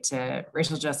relate to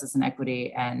racial justice and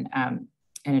equity and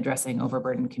addressing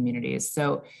overburdened communities.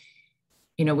 So,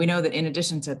 you know, we know that in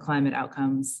addition to climate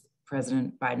outcomes,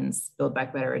 President Biden's Build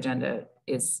Back Better agenda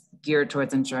is geared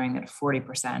towards ensuring that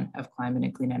 40% of climate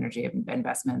and clean energy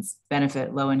investments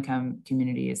benefit low-income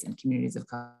communities and communities of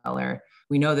color.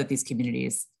 We know that these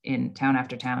communities in town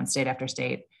after town, state after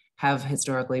state, have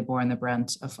historically borne the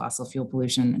brunt of fossil fuel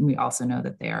pollution. And we also know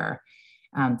that they are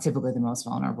typically the most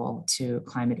vulnerable to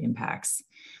climate impacts.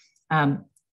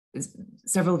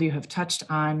 Several of you have touched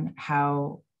on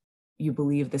how you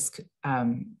believe this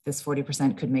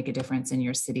 40% could make a difference in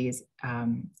your cities,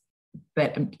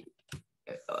 but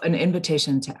an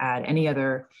invitation to add any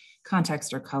other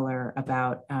context or color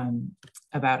about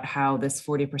how this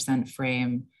 40%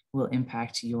 frame will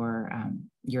impact your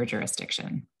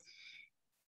jurisdiction.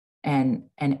 And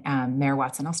Mayor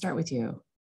Watson, I'll start with you.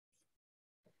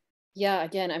 Yeah,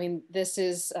 again, I mean, this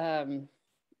is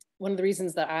one of the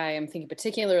reasons that I am thinking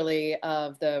particularly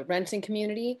of the renting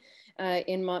community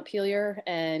in Montpelier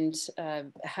and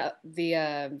how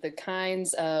the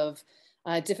kinds of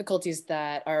difficulties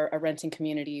that our renting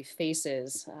community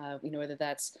faces, you know, whether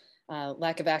that's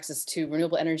lack of access to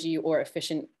renewable energy or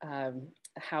efficient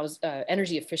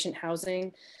energy efficient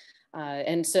housing.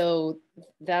 And so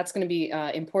that's going to be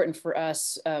important for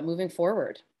us moving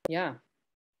forward. Yeah.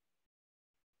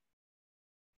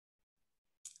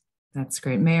 That's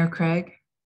great. Mayor Craig.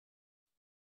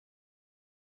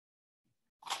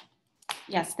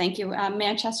 Yes, thank you.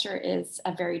 Manchester is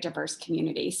a very diverse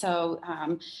community. So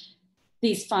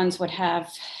these funds would have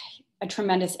a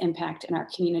tremendous impact in our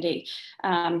community.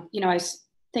 You know, I was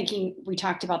thinking, we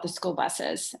talked about the school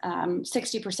buses.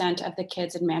 60% of the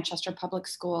kids in Manchester public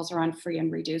schools are on free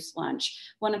and reduced lunch.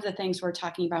 One of the things we're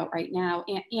talking about right now,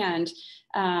 and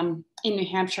in New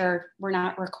Hampshire, we're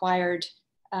not required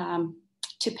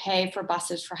to pay for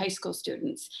buses for high school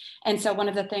students. And so one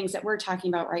of the things that we're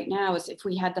talking about right now is if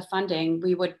we had the funding,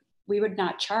 we would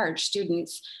not charge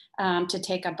students to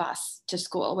take a bus to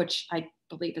school, which I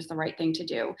believe is the right thing to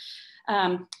do.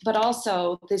 But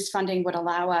also this funding would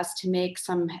allow us to make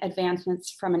some advancements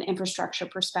from an infrastructure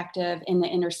perspective in the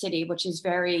inner city, which is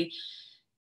very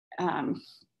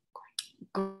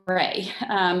gray.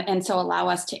 And so allow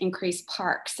us to increase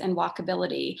parks and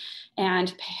walkability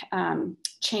and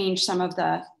change some of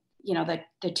the, you know,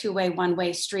 the two-way,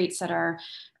 one-way streets that are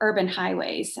urban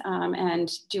highways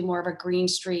and do more of a green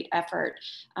street effort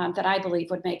that I believe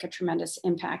would make a tremendous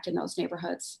impact in those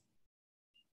neighborhoods.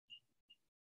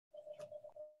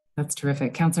 That's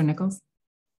terrific. Councilor Nichols.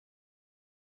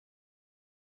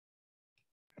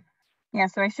 Yeah,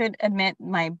 so I should admit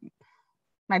my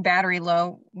battery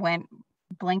low went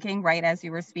blinking right as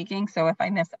you were speaking. So if I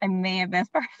may have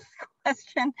missed part of the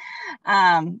question,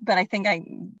 but I think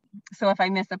so if I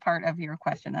miss a part of your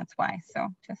question, that's why. So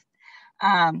just,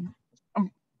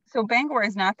 so Bangor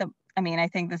is not I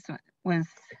think this was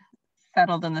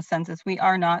settled in the census. We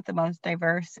are not the most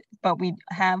diverse, but we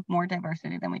have more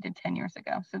diversity than we did 10 years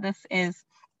ago. So this is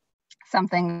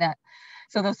something that,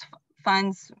 so those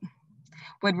funds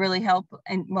would really help,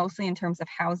 and mostly in terms of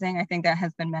housing. I think that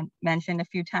has been mentioned a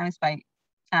few times by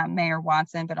Mayor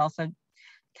Watson, but also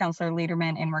Councilor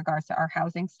Lederman in regards to our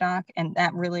housing stock. And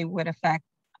that really would affect,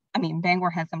 I mean, Bangor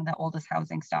has some of the oldest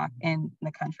housing stock in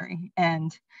the country.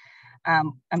 And I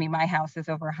mean, my house is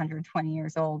over 120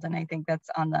 years old, and I think that's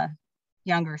on the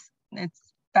younger,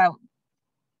 it's about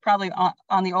probably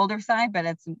on the older side, but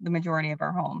it's the majority of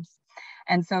our homes.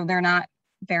 And so they're not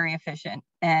very efficient.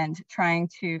 And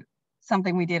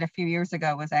something we did a few years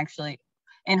ago was actually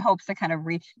in hopes to kind of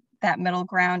reach that middle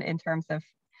ground in terms of,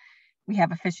 we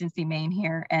have Efficiency Maine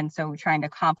here. And so we're trying to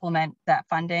complement that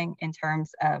funding in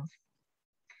terms of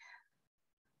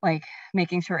like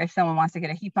making sure if someone wants to get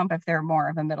a heat pump, if they're more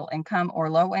of a middle income or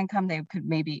low income, they could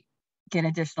maybe get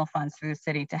additional funds through the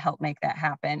city to help make that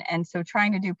happen. And so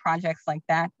trying to do projects like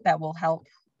that will help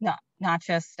not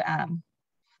just,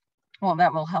 well,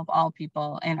 that will help all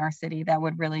people in our city. That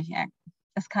would really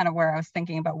that's kind of where I was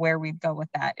thinking about where we'd go with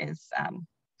that is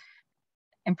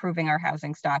improving our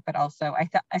housing stock, but also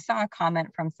I saw a comment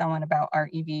from someone about our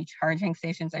EV charging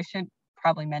stations. I should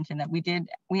probably mention that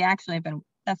we actually have been,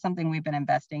 that's something we've been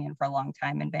investing in for a long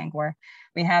time in Bangor.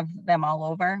 We have them all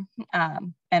over,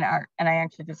 and I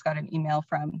actually just got an email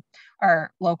from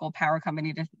our local power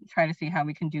company to try to see how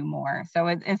we can do more. So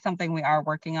it's something we are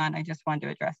working on. I just wanted to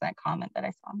address that comment that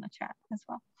I saw in the chat as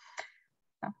well.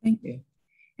 So. Thank you.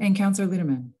 And Councilor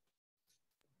Lederman.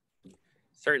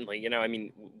 Certainly, you know, I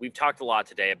mean, we've talked a lot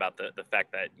today about the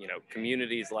fact that, you know,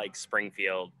 communities like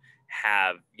Springfield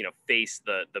have, you know, faced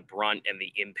the brunt and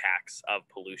the impacts of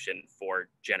pollution for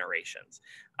generations.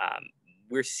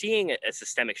 We're seeing a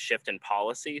systemic shift in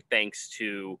policy thanks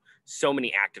to so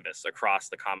many activists across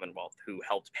the Commonwealth who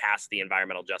helped pass the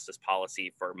environmental justice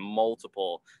policy for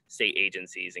multiple state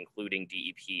agencies, including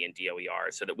DEP and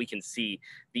DOER, so that we can see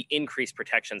the increased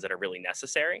protections that are really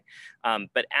necessary.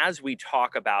 But as we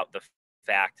talk about the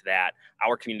fact that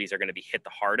our communities are going to be hit the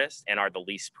hardest and are the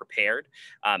least prepared.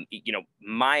 You know,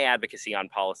 my advocacy on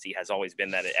policy has always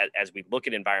been that as we look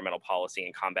at environmental policy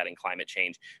and combating climate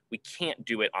change, we can't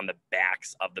do it on the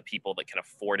backs of the people that can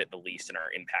afford it the least and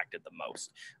are impacted the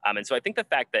most. And so I think the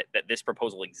fact that this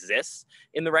proposal exists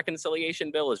in the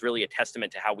reconciliation bill is really a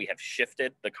testament to how we have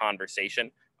shifted the conversation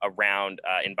around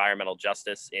environmental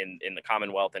justice in the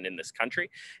Commonwealth and in this country.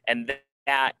 And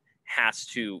that has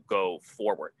to go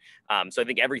forward. So I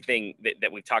think everything that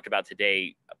we've talked about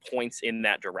today points in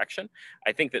that direction.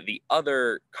 I think that the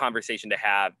other conversation to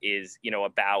have is, you know,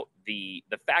 about the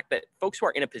fact that folks who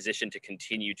are in a position to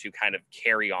continue to kind of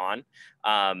carry on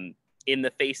in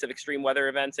the face of extreme weather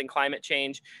events and climate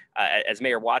change, as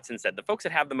Mayor Watson said, the folks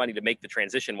that have the money to make the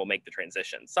transition will make the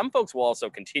transition. Some folks will also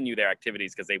continue their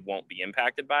activities because they won't be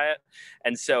impacted by it.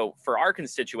 And so for our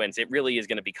constituents, it really is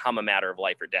going to become a matter of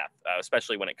life or death,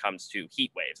 especially when it comes to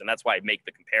heat waves. And that's why I make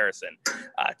the comparison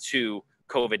to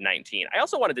COVID-19. I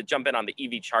also wanted to jump in on the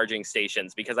EV charging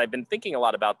stations because I've been thinking a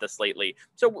lot about this lately.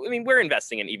 So, I mean, we're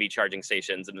investing in EV charging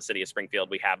stations in the city of Springfield.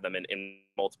 We have them in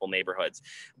multiple neighborhoods,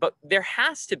 but there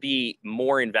has to be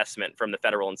more investment from the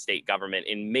federal and state government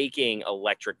in making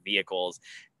electric vehicles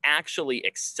actually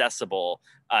accessible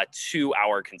to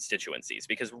our constituencies.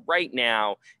 Because right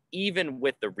now, even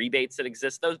with the rebates that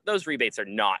exist, those rebates are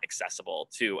not accessible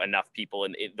to enough people.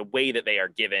 And the way that they are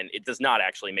given, it does not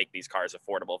actually make these cars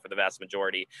affordable for the vast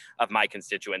majority of my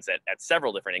constituents at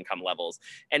several different income levels.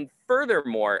 And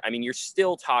furthermore, I mean, you're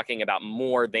still talking about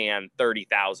more than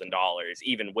 $30,000,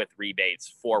 even with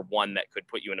rebates, for one that could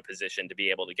put you in a position to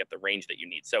be able to get the range that you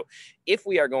need. So if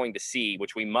we are going to see,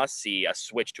 which we must see, a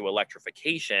switch to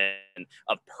electrification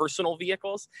of personal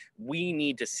vehicles, we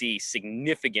need to see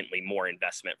significantly more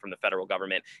investment from the federal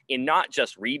government in not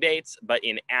just rebates, but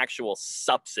in actual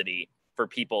subsidy for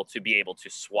people to be able to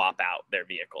swap out their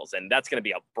vehicles. And that's going to be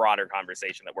a broader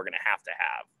conversation that we're going to have.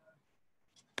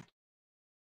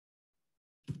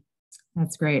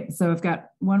 That's great. So I've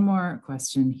got one more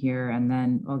question here, and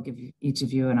then I'll give each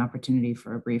of you an opportunity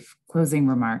for a brief closing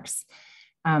remarks.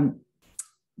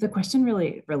 The question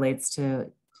really relates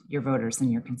to your voters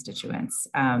and your constituents.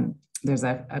 There's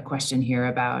a question here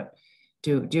about,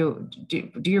 do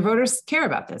your voters care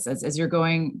about this? As you're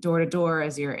going door to door,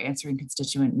 as you're answering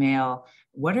constituent mail,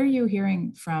 what are you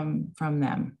hearing from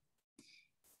them?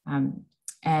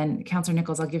 And Councilor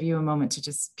Nichols, I'll give you a moment to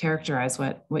just characterize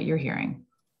what you're hearing.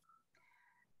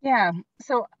 Yeah,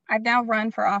 so I've now run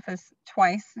for office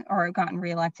twice, or gotten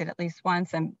reelected at least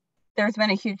once, and there's been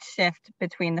a huge shift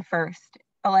between the first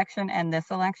election and this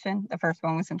election. The first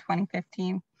one was in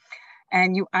 2015.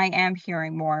 And I am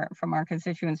hearing more from our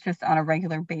constituents just on a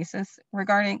regular basis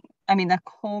regarding, I mean, the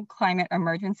whole climate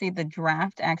emergency, the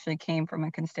draft actually came from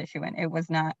a constituent. It was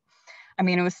not, I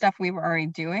mean, it was stuff we were already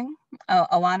doing,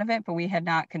 a lot of it, but we had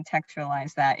not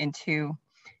contextualized that into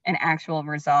an actual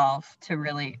resolve to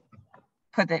really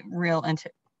put it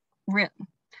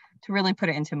put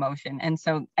it into motion. And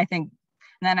so I think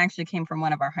that actually came from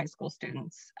one of our high school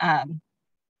students,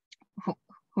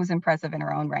 who's impressive in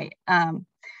her own right.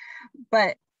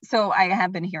 But so I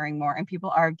have been hearing more, and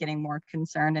people are getting more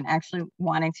concerned and actually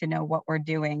wanting to know what we're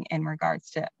doing in regards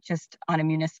to just on a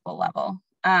municipal level.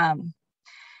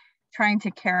 Trying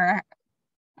to care,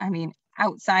 I mean,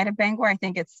 outside of Bangor, I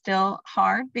think it's still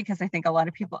hard because I think a lot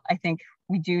of people, I think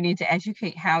we do need to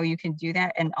educate how you can do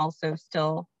that and also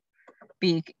still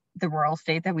be the rural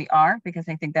state that we are, because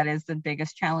I think that is the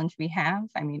biggest challenge we have.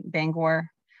 I mean, Bangor,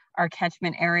 our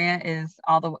catchment area is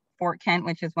all the Fort Kent,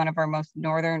 which is one of our most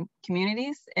northern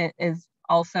communities. It is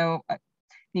also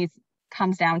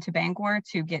comes down to Bangor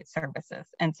to get services.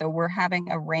 And so we're having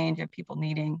a range of people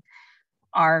needing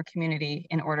our community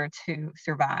in order to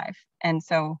survive. And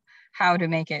so how to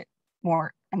make it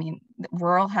more, I mean,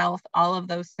 rural health, all of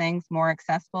those things more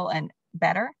accessible and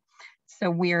better.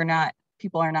 So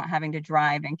people are not having to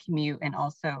drive and commute. And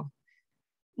also,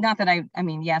 not that I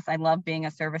mean, yes, I love being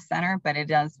a service center, but it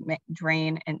does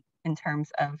drain in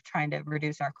terms of trying to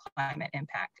reduce our climate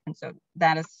impact. And so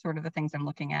that is sort of the things I'm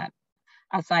looking at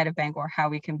outside of Bangor, how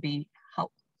we can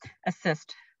help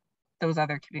assist those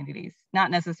other communities, not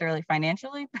necessarily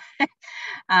financially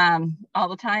all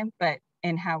the time, but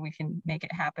in how we can make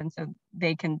it happen so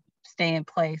they can stay in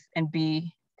place and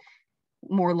be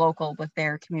more local with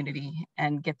their community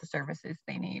and get the services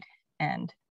they need.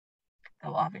 And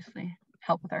they'll obviously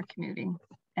help with our community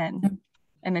and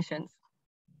emissions.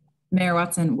 Mayor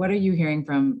Watson, what are you hearing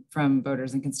from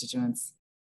voters and constituents?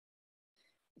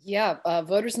 Yeah,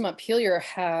 voters in Montpelier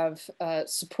have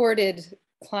supported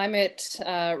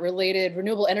climate-related,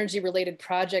 renewable energy-related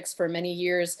projects for many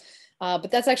years, but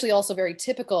that's actually also very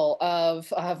typical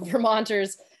of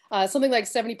Vermonters. Something like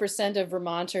 70% of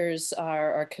Vermonters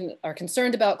are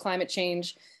concerned about climate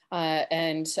change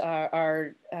and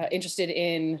are interested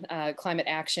in climate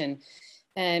action.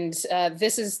 And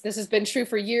this has been true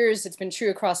for years. It's been true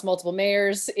across multiple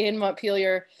mayors in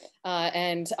Montpelier.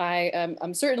 And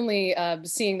I'm certainly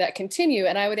seeing that continue.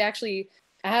 And I would actually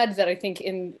add that I think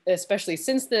especially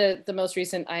since the most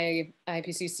recent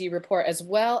IPCC report, as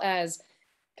well as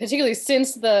particularly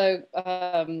since the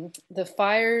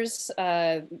fires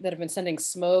that have been sending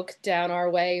smoke down our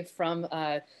way from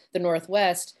the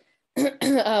Northwest,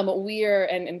 we are,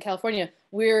 and in California,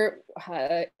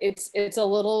 it's a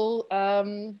little,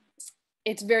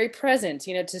 it's very present,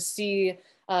 to see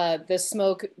the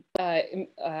smoke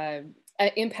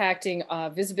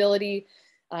impacting visibility.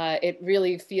 It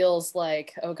really feels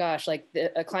like, oh gosh, like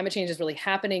climate change is really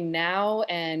happening now,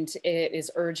 and it is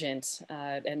urgent.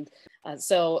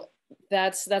 So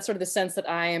that's sort of the sense that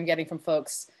I am getting from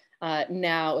folks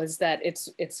now, is that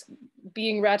it's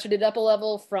being ratcheted up a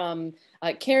level from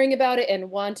caring about it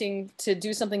and wanting to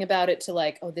do something about it to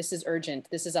like, oh, this is urgent.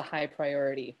 This is a high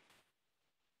priority.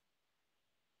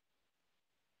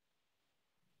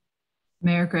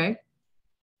 Mayor Craig?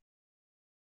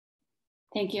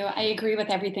 Thank you. I agree with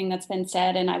everything that's been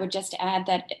said. And I would just add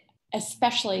that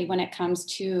especially when it comes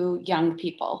to young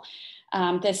people,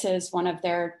 this is one of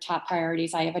their top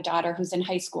priorities. I have a daughter who's in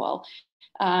high school,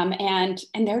 and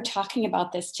they're talking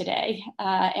about this today,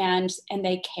 and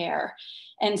they care.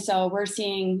 And so we're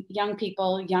seeing young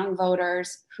people, young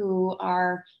voters who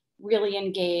are really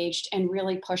engaged and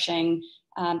really pushing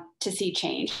to see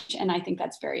change. And I think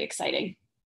that's very exciting.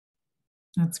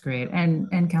 That's great.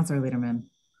 And Councilor Lederman.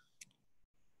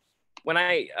 When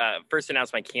I first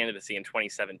announced my candidacy in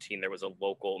 2017, there was a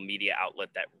local media outlet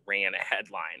that ran a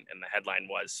headline, and the headline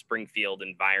was "Springfield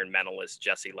environmentalist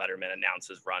Jesse Lederman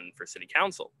announces run for city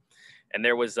council." And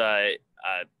there was a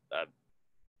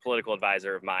political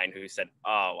advisor of mine who said,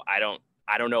 "Oh, I don't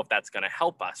know if that's going to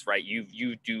help us, right?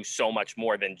 You do so much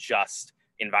more than just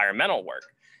environmental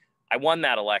work." I won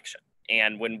that election,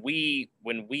 and when we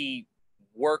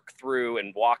work through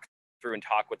and walk through and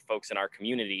talk with folks in our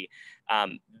community,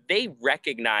 they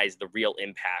recognize the real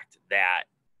impact that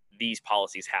these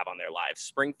policies have on their lives.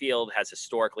 Springfield has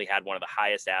historically had one of the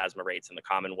highest asthma rates in the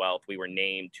Commonwealth. We were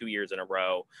named 2 years in a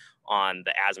row on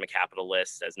the asthma capital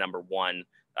list as #1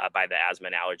 by the Asthma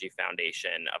and Allergy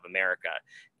Foundation of America.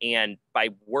 And by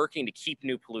working to keep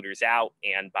new polluters out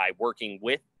and by working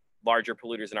with larger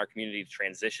polluters in our community to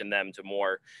transition them to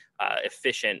more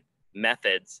efficient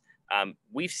methods,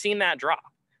 we've seen that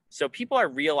drop. So people are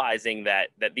realizing that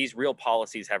these real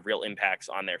policies have real impacts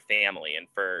on their family. And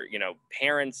for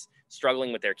parents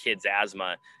struggling with their kids'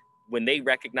 asthma, when they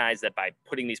recognize that by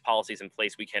putting these policies in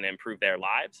place, we can improve their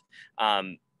lives,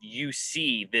 you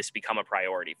see this become a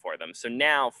priority for them. So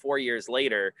now, 4 years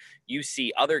later, you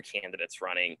see other candidates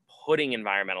running, putting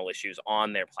environmental issues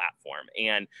on their platform.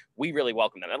 And we really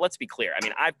welcome them. And let's be clear. I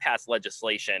mean, I've passed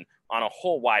legislation on a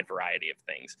whole wide variety of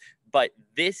things, but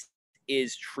this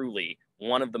is truly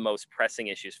one of the most pressing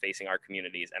issues facing our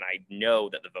communities. And I know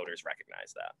that the voters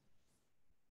recognize that.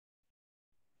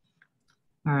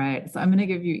 All right, so I'm going to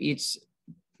give you each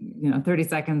 30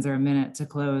 seconds or a minute to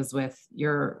close with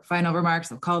your final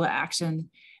remarks, a call to action.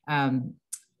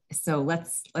 So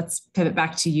let's pivot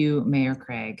back to you, Mayor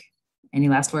Craig. Any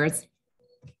last words?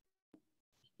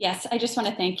 Yes, I just want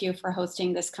to thank you for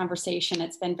hosting this conversation.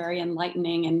 It's been very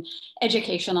enlightening and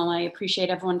educational. I appreciate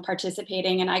everyone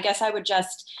participating. And I guess I would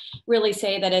just really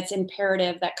say that it's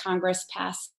imperative that Congress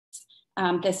pass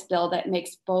this bill that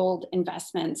makes bold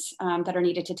investments that are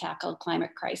needed to tackle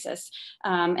climate crisis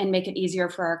and make it easier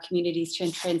for our communities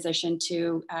to transition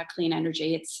to clean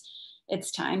energy.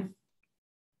 It's time.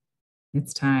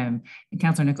 It's time. And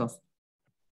Councilor Nichols.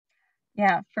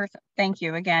 Yeah, first, thank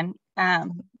you again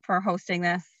for hosting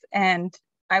this. And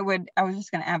I was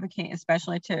just going to advocate,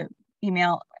 especially to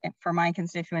email for my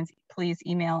constituents, please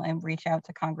email and reach out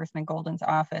to Congressman Golden's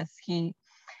office. He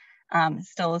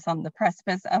still is on the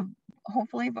precipice of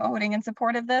hopefully voting in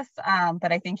support of this,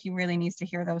 but I think he really needs to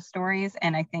hear those stories.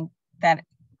 And I think that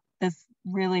this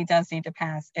really does need to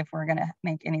pass if we're going to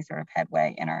make any sort of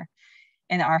headway in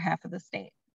our half of the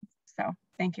state. So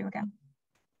thank you again.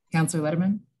 Councilor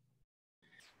Lederman.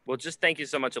 Well, just thank you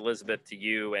so much, Elizabeth, to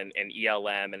you and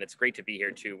ELM, and it's great to be here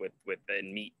too with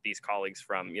and meet these colleagues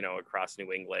from across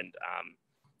New England,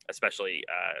 especially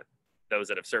those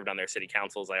that have served on their city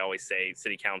councils. I always say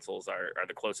city councils are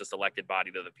the closest elected body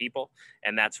to the people,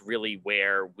 and that's really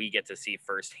where we get to see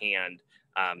firsthand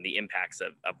the impacts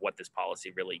of what this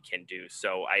policy really can do.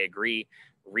 So I agree.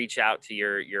 Reach out to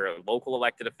your local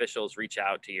elected officials, reach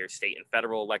out to your state and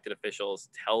federal elected officials,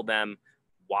 tell them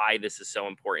why this is so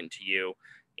important to you.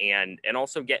 And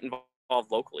also get involved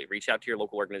locally. Reach out to your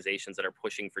local organizations that are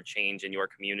pushing for change in your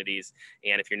communities.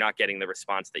 And if you're not getting the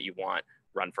response that you want,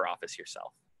 run for office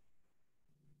yourself.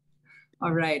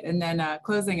 All right, and then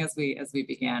closing as we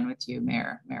began with you,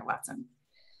 Mayor Watson.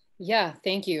 Yeah,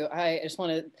 thank you. I just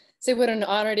want to say what an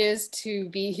honor it is to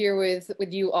be here with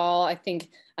you all. I think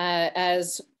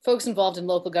as folks involved in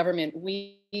local government,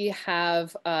 we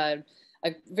have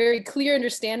a very clear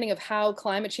understanding of how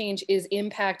climate change is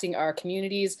impacting our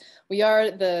communities. We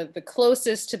are the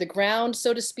closest to the ground,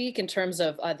 so to speak, in terms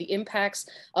of the impacts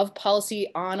of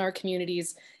policy on our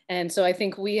communities. And so I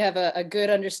think we have a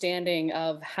good understanding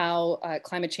of how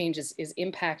climate change is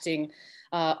impacting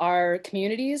our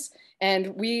communities.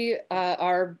 And we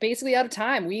are basically out of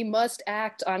time. We must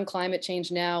act on climate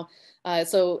change now.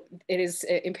 So it is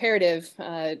imperative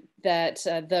that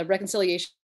the reconciliation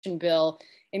bill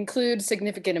include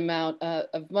significant amount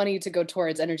of money to go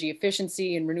towards energy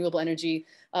efficiency and renewable energy,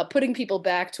 putting people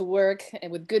back to work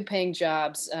and with good paying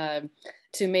jobs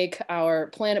to make our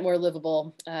planet more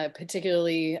livable,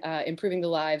 particularly improving the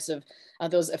lives of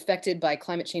those affected by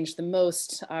climate change the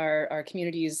most, our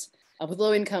communities with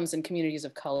low incomes and communities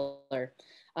of color.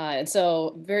 And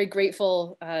so very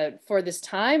grateful for this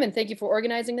time, and thank you for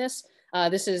organizing this.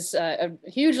 This is a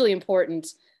hugely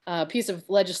important piece of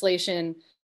legislation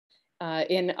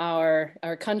in our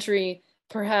country.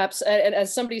 Perhaps, and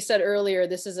as somebody said earlier,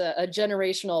 this is a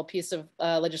generational piece of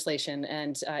legislation,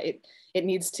 and it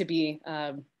needs to be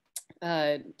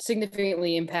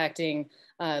significantly impacting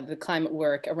the climate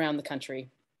work around the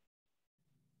country.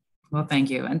 Well, thank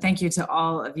you. And thank you to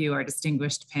all of you, our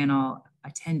distinguished panel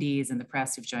attendees and the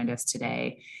press who've joined us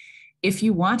today. If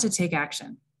you want to take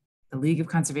action, the League of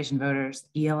Conservation Voters,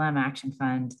 ELM Action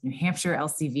Fund, New Hampshire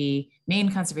LCV,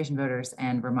 Maine Conservation Voters,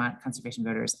 and Vermont Conservation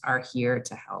Voters are here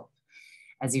to help.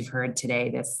 As you've heard today,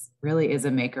 this really is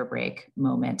a make or break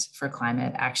moment for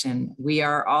climate action. We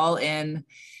are all in.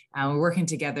 We're working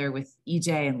together with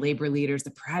EJ and labor leaders,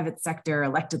 the private sector,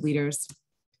 elected leaders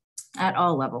at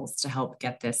all levels to help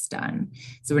get this done.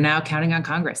 So we're now counting on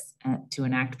Congress to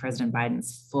enact President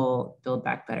Biden's full Build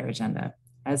Back Better agenda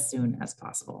as soon as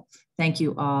possible. Thank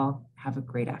you all. Have a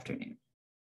great afternoon.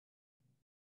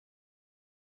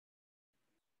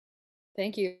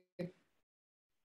 Thank you.